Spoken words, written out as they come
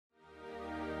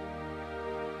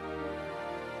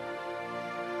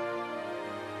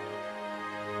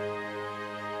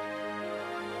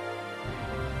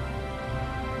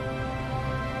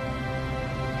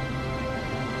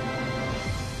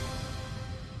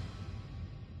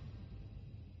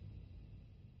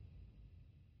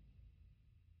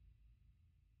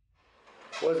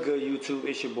What's good, YouTube?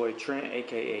 It's your boy Trent,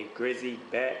 aka Grizzy,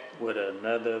 back with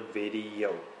another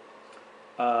video.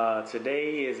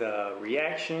 Today is a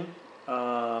reaction.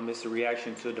 It's a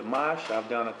reaction to Dimash. I've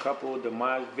done a couple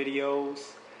Dimash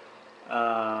videos.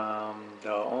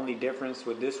 The only difference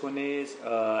with this one is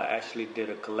I actually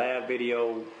did a collab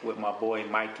video with my boy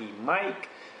Mikey Mike.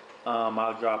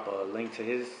 I'll drop a link to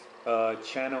his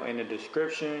channel in the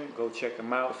description. Go check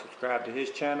him out. Subscribe to his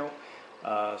channel.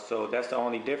 So that's the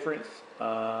only difference.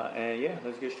 And yeah,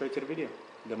 let's get straight to the video.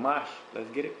 Dimash,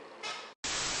 let's get it.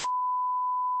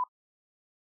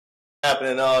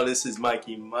 Happening all, this is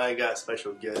Mikey Mike. Got a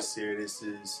special guest here. This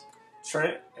is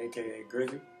Trent, aka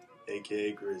Grizzy.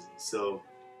 aka Grizzy. So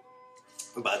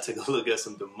we're about to take a look at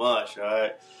some Dimash,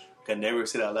 alright? I can never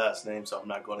say that last name, so I'm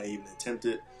not gonna even attempt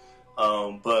it.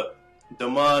 But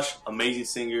Dimash, amazing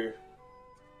singer.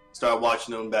 Started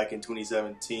watching him back in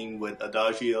 2017 with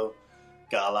Adagio.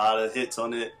 Got a lot of hits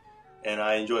on it, and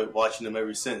I enjoyed watching him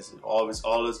ever since. All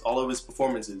of his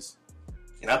performances,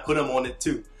 and I put him on it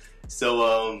too.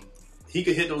 So he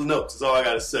could hit those notes. That's all I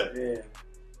gotta say. Yeah,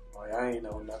 like, I ain't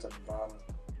know nothing about him.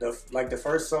 The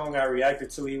first song I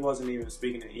reacted to, he wasn't even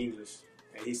speaking in English,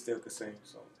 and he still could sing.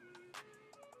 So,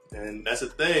 and that's the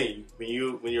thing. When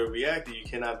you're a reactor, you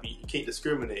can't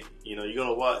discriminate. You know, you're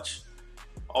gonna watch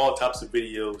all types of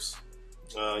videos,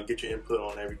 get your input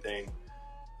on everything.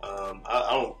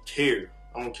 I don't care.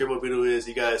 I don't care what video it is.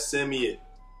 You guys send me it,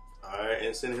 all right,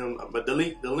 and send him. But the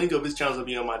link of his channel will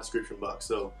be on my description box.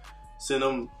 So send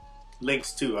him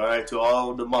links too, all right, to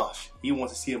all Dimash. He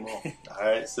wants to see them all, all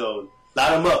right. So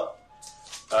light him up,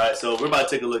 all right. So we're about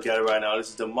to take a look at it right now. This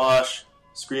is Dimash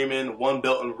screaming One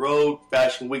Belt and Road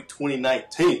Fashion Week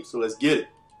 2019. So let's get it.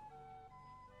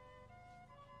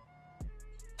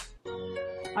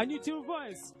 I need your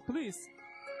voice, please.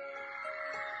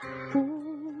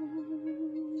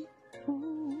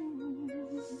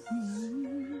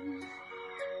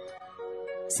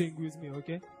 Sing with me,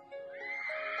 okay?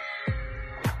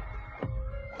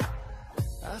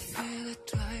 I feel it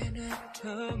trying to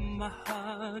turn my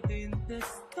heart in the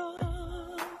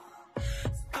storm.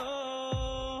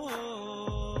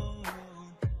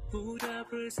 Put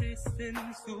up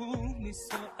resistance to me,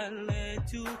 so I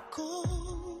let you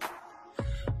go.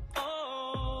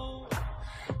 Oh,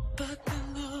 but the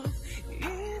love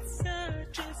inside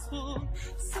just won't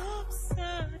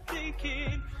subside. They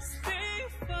can't stay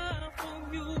far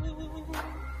from you.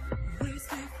 Raise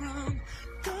me from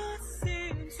the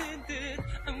sins and that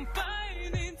I'm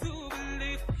fighting to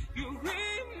believe you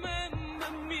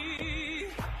remember me.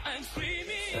 I'm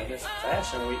screaming. this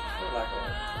Fashion Week,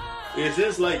 Is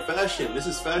this like fashion? This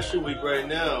is Fashion Week right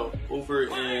now over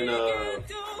in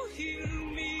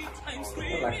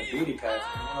like a beauty pageant.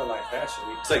 More like Fashion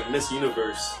Week. it's like Miss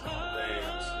Universe.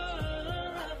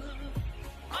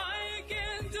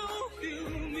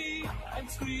 I'm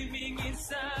screaming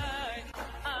inside.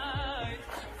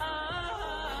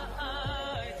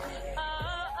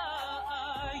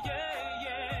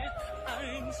 Yeah.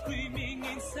 I'm screaming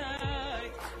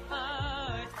inside.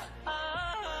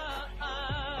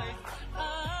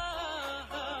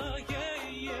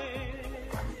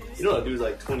 You know that dude's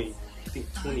like 20, I think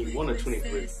 21 or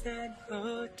 23.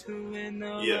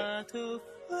 Yeah.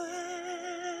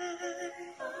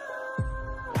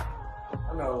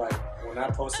 I know, like, when I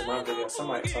posted my video,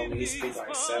 somebody told me he speaks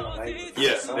like 7 languages.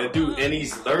 Yeah, that dude, and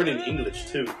he's learning English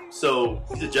too. So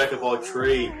he's a jack of all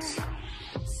trades.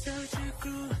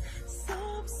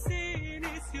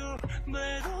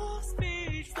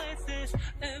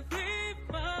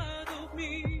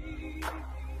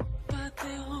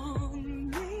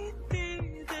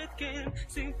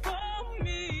 Sing for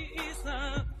me is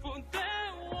love for the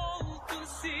world to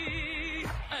see.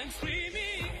 I'm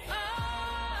screaming.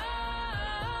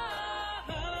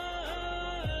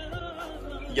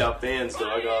 He got fans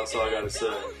though. That's all I gotta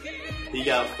say. He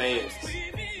got fans.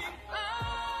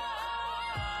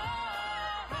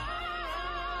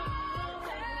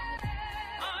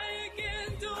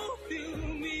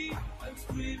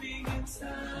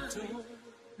 Don't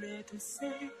let us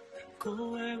say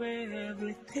go away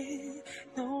everything.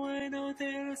 No, I know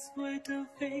there's way to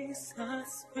face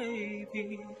us,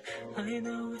 baby. I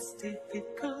know it's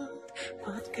difficult,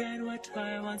 but can we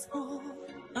try once more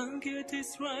and get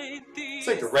this right? It's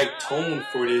like the right tone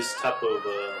for this type of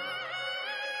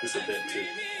this event too.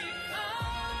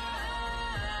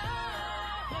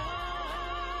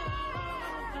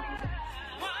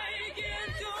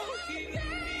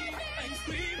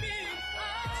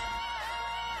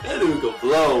 That dude could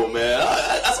blow, man.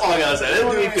 That's all I gotta say.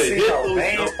 That dude could hit those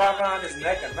veins popping on his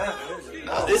neck or nothing.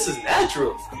 No, this is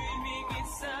natural.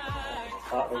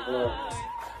 Pop the gloves.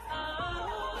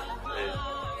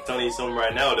 Man. telling you something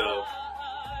right now, though.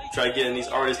 Try getting these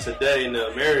artists today in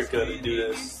America to do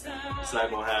this. It's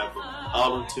not gonna happen.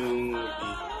 Auto-tune would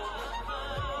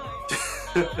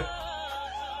be...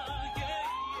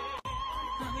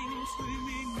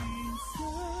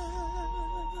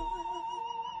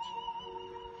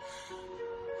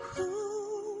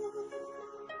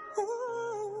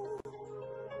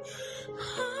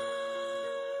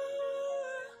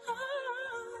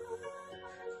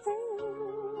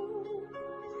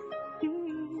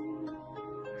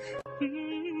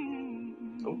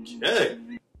 Okay.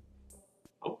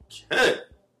 What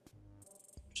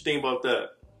you think about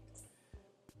that?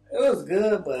 It was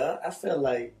good, but I feel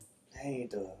like they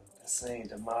ain't the same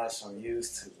Dimash I'm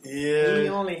used to. Yeah. He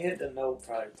only hit the note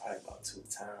probably about 2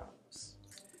 times.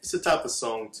 It's a type of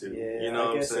song, too. Yeah, you know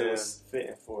what I'm saying? It was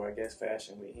fitting for,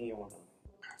 Fashion Week. He didn't want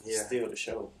to steal the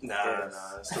show. Nah.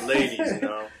 It's the ladies, you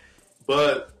know.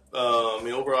 But,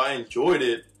 overall, I enjoyed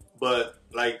it. But,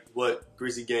 like what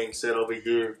Grizzly Gang said over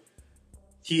here,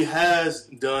 he has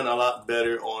done a lot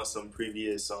better on some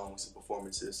previous songs and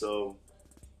performances. So,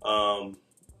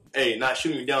 hey, not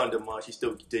shooting you down, Dimash. You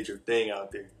still did your thing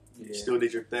out there. Yeah. You still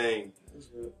did your thing.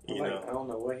 You know. I don't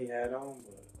know what he had on,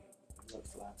 but he looked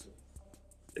fly too.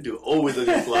 That dude always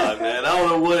looking fly, man. I don't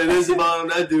know what it is about him.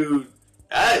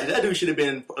 That dude should have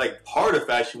been like part of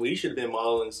Fashion Week. He should have been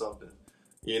modeling something,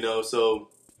 you know. So,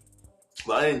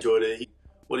 but I enjoyed it.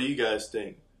 What do you guys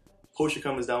think? Post your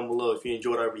comments down below. If you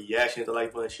enjoyed our reaction, hit the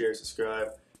like button, share, subscribe,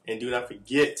 and do not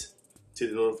forget to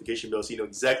the notification bell so you know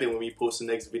exactly when we post the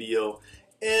next video.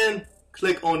 And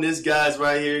click on this guy's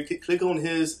right here. Click on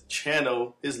his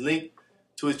channel. His link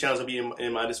to his channel will be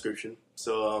in my description.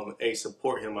 So, hey,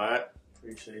 support him, all right?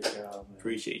 Appreciate y'all, man.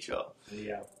 Appreciate y'all.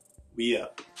 We out. We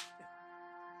out.